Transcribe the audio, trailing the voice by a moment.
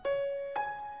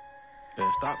Yeah,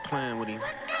 stop playing with him.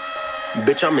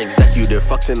 Bitch, I'm executive,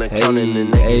 fucks in accounting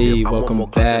and Hey, welcome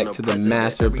back to the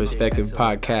Master Perspective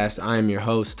Podcast. I am your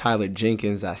host, Tyler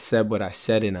Jenkins. I said what I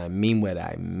said and I mean what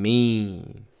I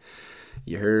mean.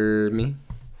 You heard me?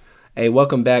 Hey,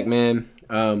 welcome back, man.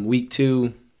 Week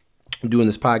 2, I'm doing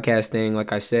this podcast thing.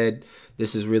 Like I said,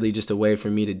 this is really just a way for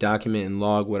me to document and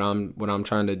log what I'm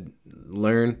trying to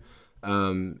learn,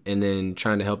 and then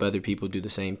trying to help other people do the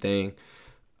same thing.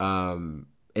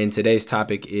 And today's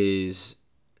topic is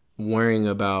worrying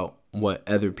about what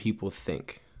other people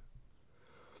think.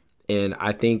 And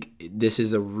I think this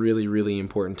is a really, really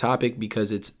important topic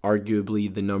because it's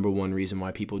arguably the number one reason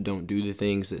why people don't do the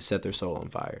things that set their soul on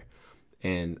fire.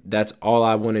 And that's all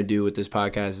I want to do with this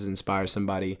podcast is inspire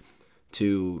somebody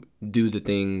to do the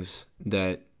things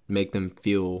that make them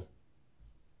feel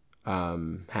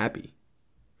happy,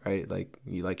 right? Like,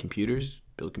 you like computers?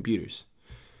 Build computers.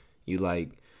 You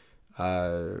like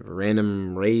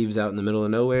random raves out in the middle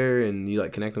of nowhere and you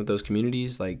like connecting with those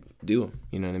communities, like, do them.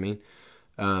 You know what I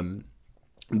mean?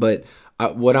 But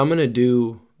what I'm going to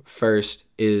do first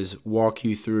is walk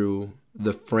you through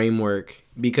the framework,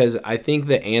 because I think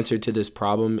the answer to this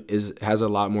problem has a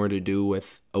lot more to do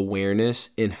with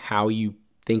awareness and how you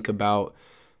think about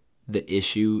the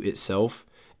issue itself,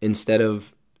 instead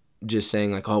of just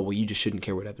saying like, oh, well, you just shouldn't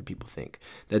care what other people think.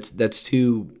 That's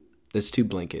too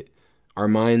blanket. Our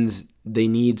minds, they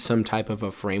need some type of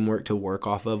a framework to work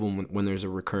off of when there's a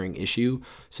recurring issue,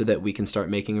 so that we can start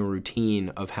making a routine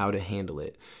of how to handle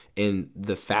it. And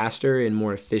the faster and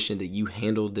more efficient that you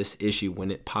handle this issue when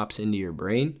it pops into your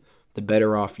brain, the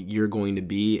better off you're going to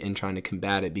be in trying to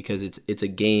combat it, because it's a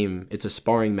game, it's a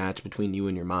sparring match between you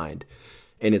and your mind.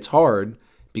 And it's hard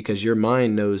because your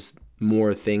mind knows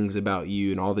more things about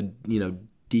you and all the,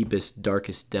 deepest,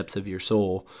 darkest depths of your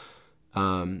soul.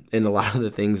 And a lot of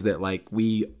the things that like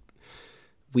we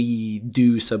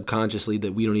do subconsciously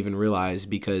that we don't even realize,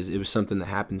 because it was something that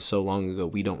happened so long ago,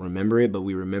 we don't remember it, but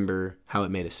we remember how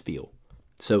it made us feel.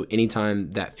 So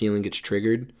anytime that feeling gets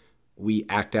triggered, we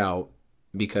act out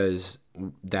because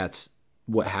that's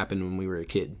what happened when we were a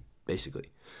kid,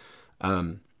 basically.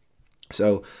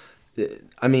 So,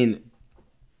 I mean,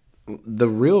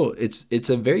 it's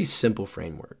a very simple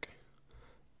framework.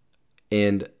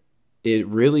 And it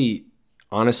really,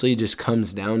 honestly, just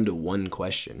comes down to one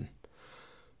question.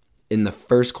 In the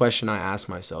first question I asked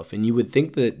myself, and you would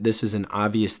think that this is an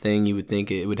obvious thing, you would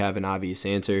think it would have an obvious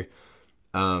answer,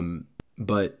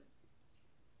 but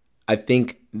I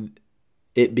think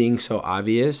it being so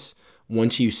obvious,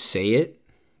 once you say it,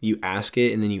 you ask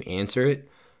it, and then you answer it,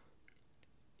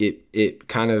 it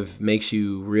kind of makes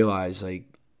you realize like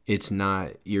it's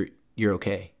not, you're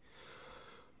okay.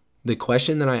 The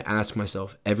question that I ask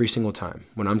myself every single time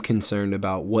when I'm concerned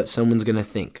about what someone's going to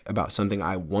think about something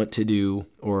I want to do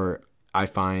or I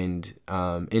find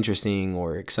interesting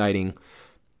or exciting,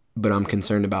 but I'm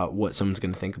concerned about what someone's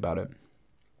going to think about it,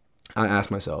 I ask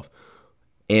myself,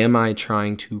 am I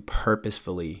trying to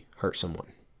purposefully hurt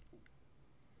someone?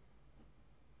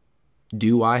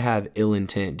 Do I have ill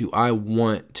intent? Do I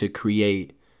want to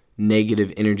create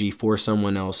negative energy for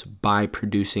someone else by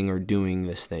producing or doing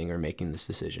this thing or making this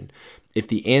decision? If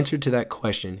the answer to that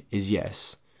question is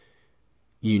yes,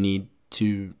 you need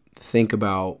to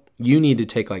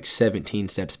take like 17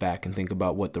 steps back and think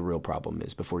about what the real problem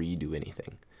is before you do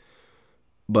anything.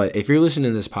 But if you're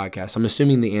listening to this podcast, I'm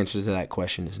assuming the answer to that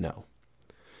question is no.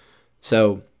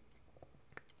 So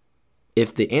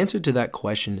if the answer to that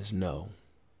question is no,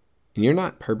 and you're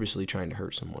not purposely trying to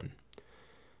hurt someone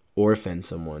or offend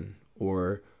someone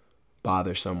or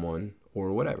bother someone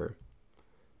or whatever,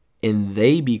 and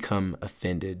they become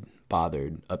offended,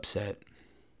 bothered, upset,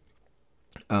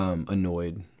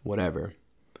 annoyed, whatever,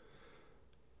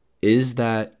 is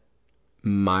that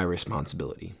my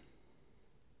responsibility?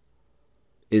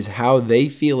 Is how they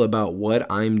feel about what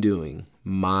I'm doing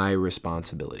my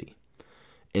responsibility?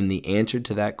 And the answer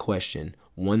to that question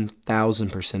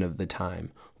 1,000% of the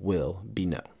time will be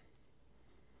no.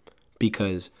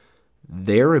 Because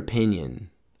their opinion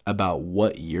about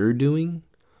what you're doing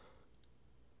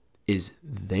is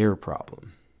their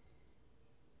problem.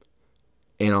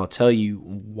 And I'll tell you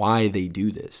why they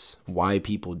do this, why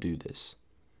people do this.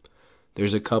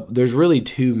 There's really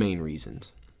two main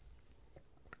reasons.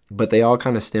 But they all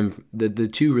kind of the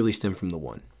two really stem from the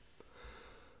one.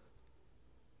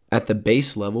 At the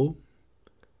base level,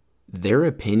 their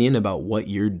opinion about what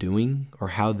you're doing or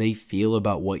how they feel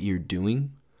about what you're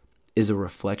doing is a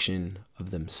reflection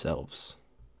of themselves.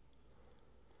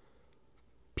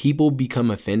 People become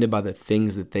offended by the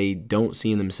things that they don't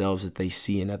see in themselves that they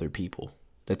see in other people,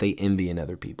 that they envy in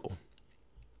other people.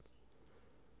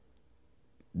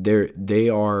 they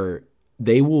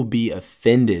will be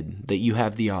offended that you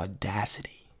have the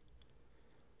audacity,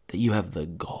 that you have the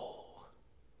goal,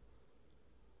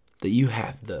 that you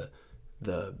have the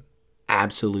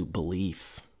absolute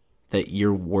belief that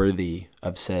you're worthy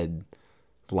of said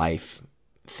life,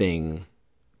 thing,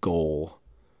 goal,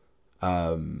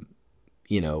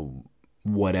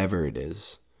 whatever it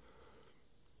is.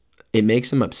 It makes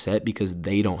them upset because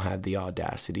they don't have the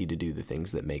audacity to do the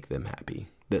things that make them happy,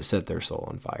 that set their soul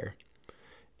on fire.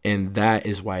 And that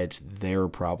is why it's their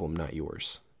problem, not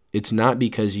yours. It's not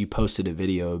because you posted a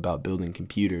video about building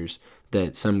computers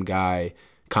that some guy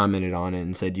commented on it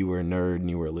and said you were a nerd and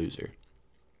you were a loser.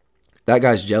 That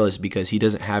guy's jealous because he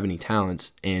doesn't have any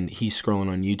talents and he's scrolling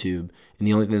on YouTube, and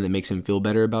the only thing that makes him feel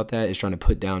better about that is trying to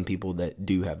put down people that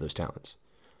do have those talents.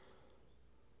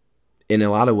 In a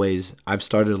lot of ways, I've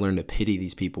started to learn to pity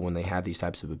these people when they have these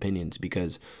types of opinions,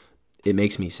 because it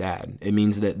makes me sad. It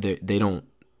means that they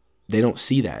don't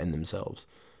see that in themselves.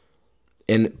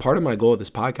 And part of my goal of this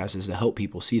podcast is to help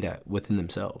people see that within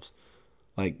themselves.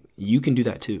 Like, you can do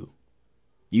that too.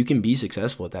 You can be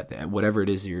successful at that, whatever it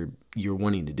is you're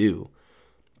wanting to do.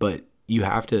 But you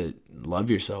have to love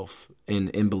yourself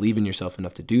and believe in yourself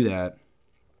enough to do that.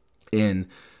 And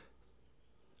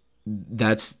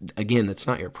that's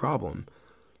not your problem.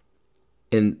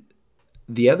 And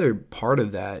the other part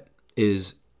of that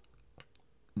is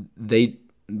they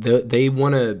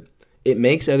want to, it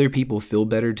makes other people feel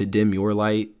better to dim your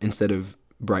light instead of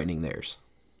brightening theirs.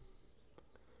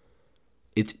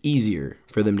 It's easier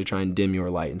for them to try and dim your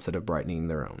light instead of brightening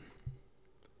their own.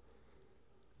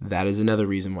 That is another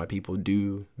reason why people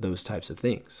do those types of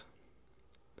things.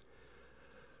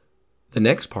 The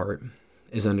next part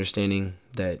is understanding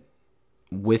that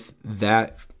with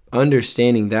that,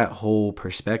 understanding that whole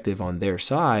perspective on their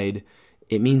side,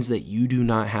 it means that you do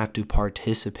not have to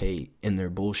participate in their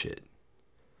bullshit.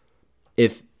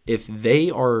 If they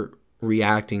are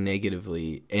reacting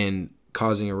negatively and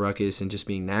causing a ruckus and just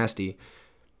being nasty,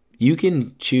 you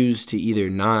can choose to either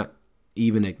not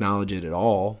even acknowledge it at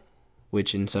all,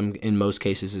 which in most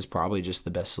cases is probably just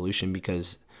the best solution,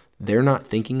 because they're not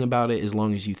thinking about it as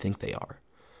long as you think they are.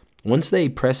 Once they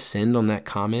press send on that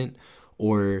comment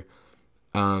or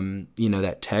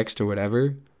that text or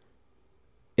whatever,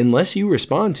 unless you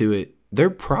respond to it,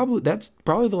 that's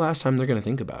probably the last time they're going to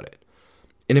think about it.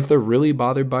 And if they're really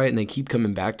bothered by it and they keep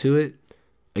coming back to it,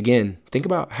 again, think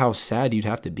about how sad you'd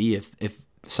have to be if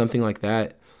something like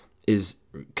that is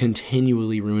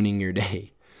continually ruining your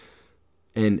day.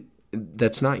 And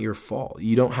that's not your fault.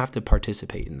 You don't have to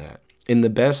participate in that. And the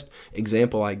best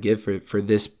example I give for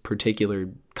this particular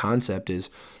concept is,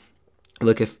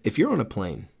 look, if you're on a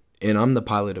plane and I'm the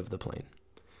pilot of the plane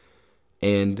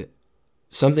and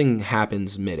something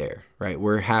happens midair, right?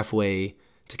 We're halfway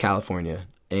to California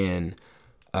and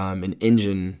an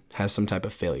engine has some type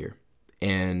of failure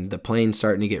and the plane's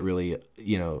starting to get really,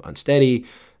 unsteady.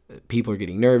 People are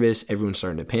getting nervous. Everyone's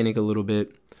starting to panic a little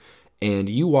bit. And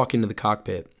you walk into the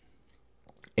cockpit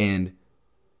and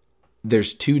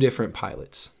there's two different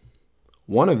pilots.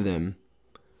 One of them,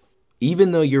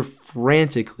 even though you're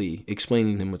frantically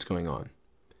explaining to him what's going on,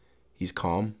 he's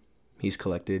calm, he's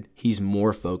collected, he's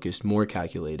more focused, more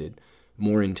calculated,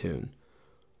 more in tune.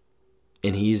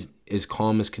 And he's as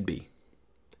calm as could be.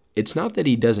 It's not that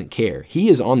he doesn't care. He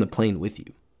is on the plane with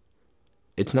you.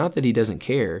 It's not that he doesn't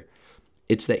care.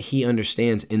 It's that he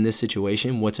understands in this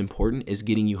situation what's important is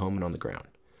getting you home and on the ground.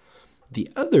 The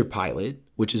other pilot,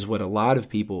 which is what a lot of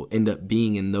people end up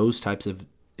being in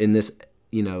this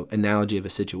analogy of a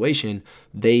situation,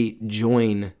 they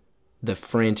join the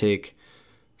frantic,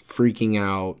 freaking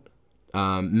out,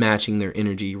 matching their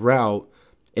energy route,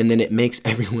 and then it makes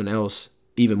everyone else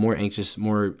even more anxious,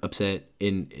 more upset,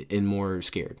 and more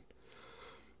scared.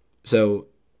 So,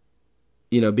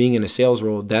 being in a sales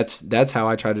role, that's how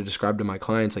I try to describe to my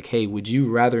clients, like, hey, would you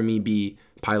rather me be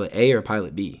pilot A or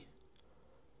pilot B?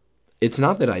 It's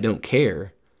not that I don't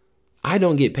care. I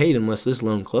don't get paid unless this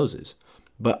loan closes.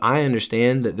 But I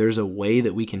understand that there's a way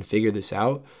that we can figure this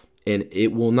out, and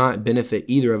it will not benefit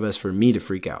either of us for me to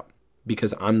freak out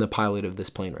because I'm the pilot of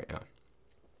this plane right now.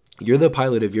 You're the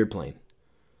pilot of your plane.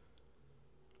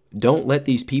 Don't let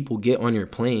these people get on your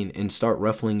plane and start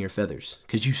ruffling your feathers,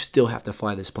 because you still have to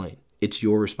fly this plane. It's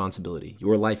your responsibility.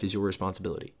 Your life is your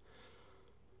responsibility.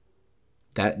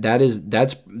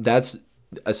 That's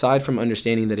aside from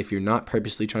understanding that if you're not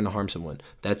purposely trying to harm someone,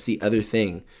 that's the other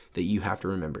thing that you have to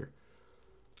remember.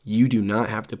 You do not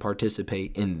have to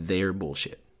participate in their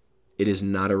bullshit. It is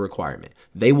not a requirement.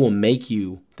 They will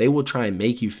try and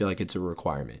make you feel like it's a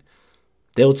requirement.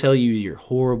 They'll tell you you're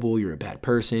horrible, you're a bad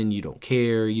person, you don't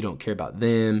care about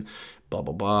them. blah,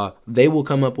 blah, blah. They will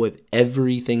come up with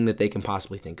everything that they can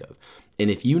possibly think of. And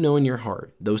if you know in your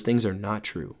heart those things are not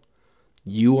true,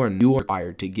 you are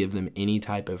required to give them any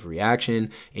type of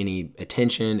reaction, any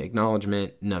attention,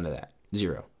 acknowledgement, none of that.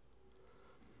 Zero.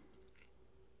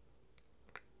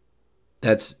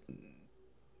 That's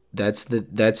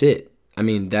it. I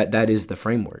mean, that is the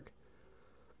framework.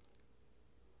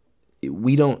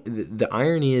 The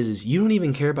irony is you don't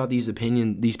even care about these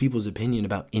people's opinion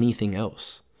about anything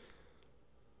else.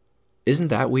 Isn't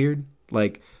that weird?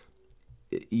 Like,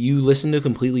 you listen to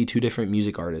completely two different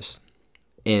music artists,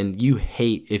 and you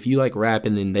hate, if you like rap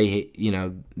and then they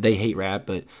hate rap,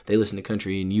 but they listen to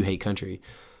country and you hate country.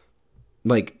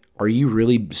 Like, are you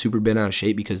really super bent out of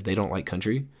shape because they don't like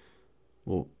country?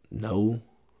 Well, no.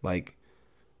 Like,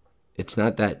 it's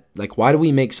not that, like, why do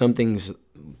we make some things,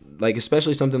 like,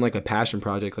 especially something like a passion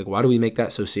project, like, why do we make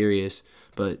that so serious,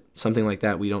 but something like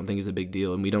that we don't think is a big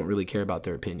deal, and we don't really care about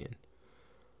their opinion?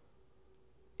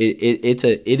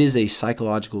 It is a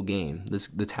psychological game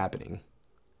that's happening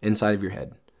inside of your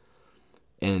head.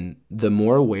 And the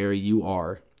more aware you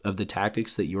are of the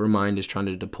tactics that your mind is trying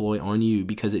to deploy on you,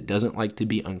 because it doesn't like to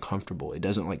be uncomfortable, it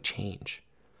doesn't like change,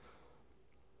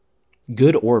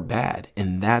 good or bad.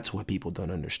 And that's what people don't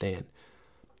understand.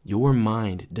 Your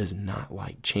mind does not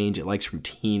like change. It likes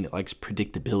routine. It likes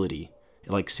predictability. It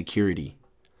likes security.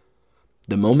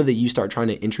 The moment that you start trying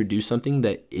to introduce something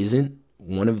that isn't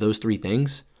one of those three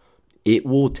things, it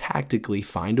will tactically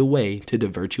find a way to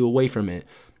divert you away from it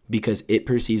because it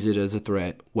perceives it as a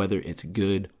threat, whether it's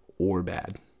good or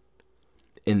bad.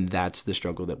 And that's the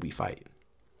struggle that we fight.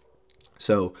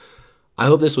 So I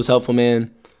hope this was helpful,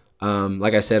 man.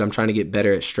 Like I said, I'm trying to get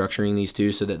better at structuring these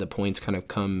two so that the points kind of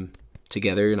come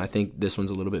together, and I think this one's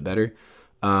a little bit better.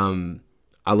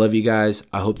 I love you guys.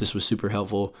 I hope this was super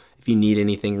helpful. If you need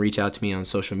anything, reach out to me on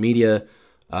social media.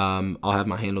 I'll have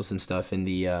my handles and stuff in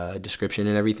the description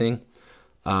and everything.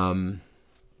 I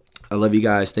love you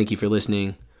guys. Thank you for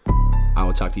listening. I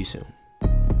will talk to you soon.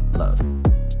 Love.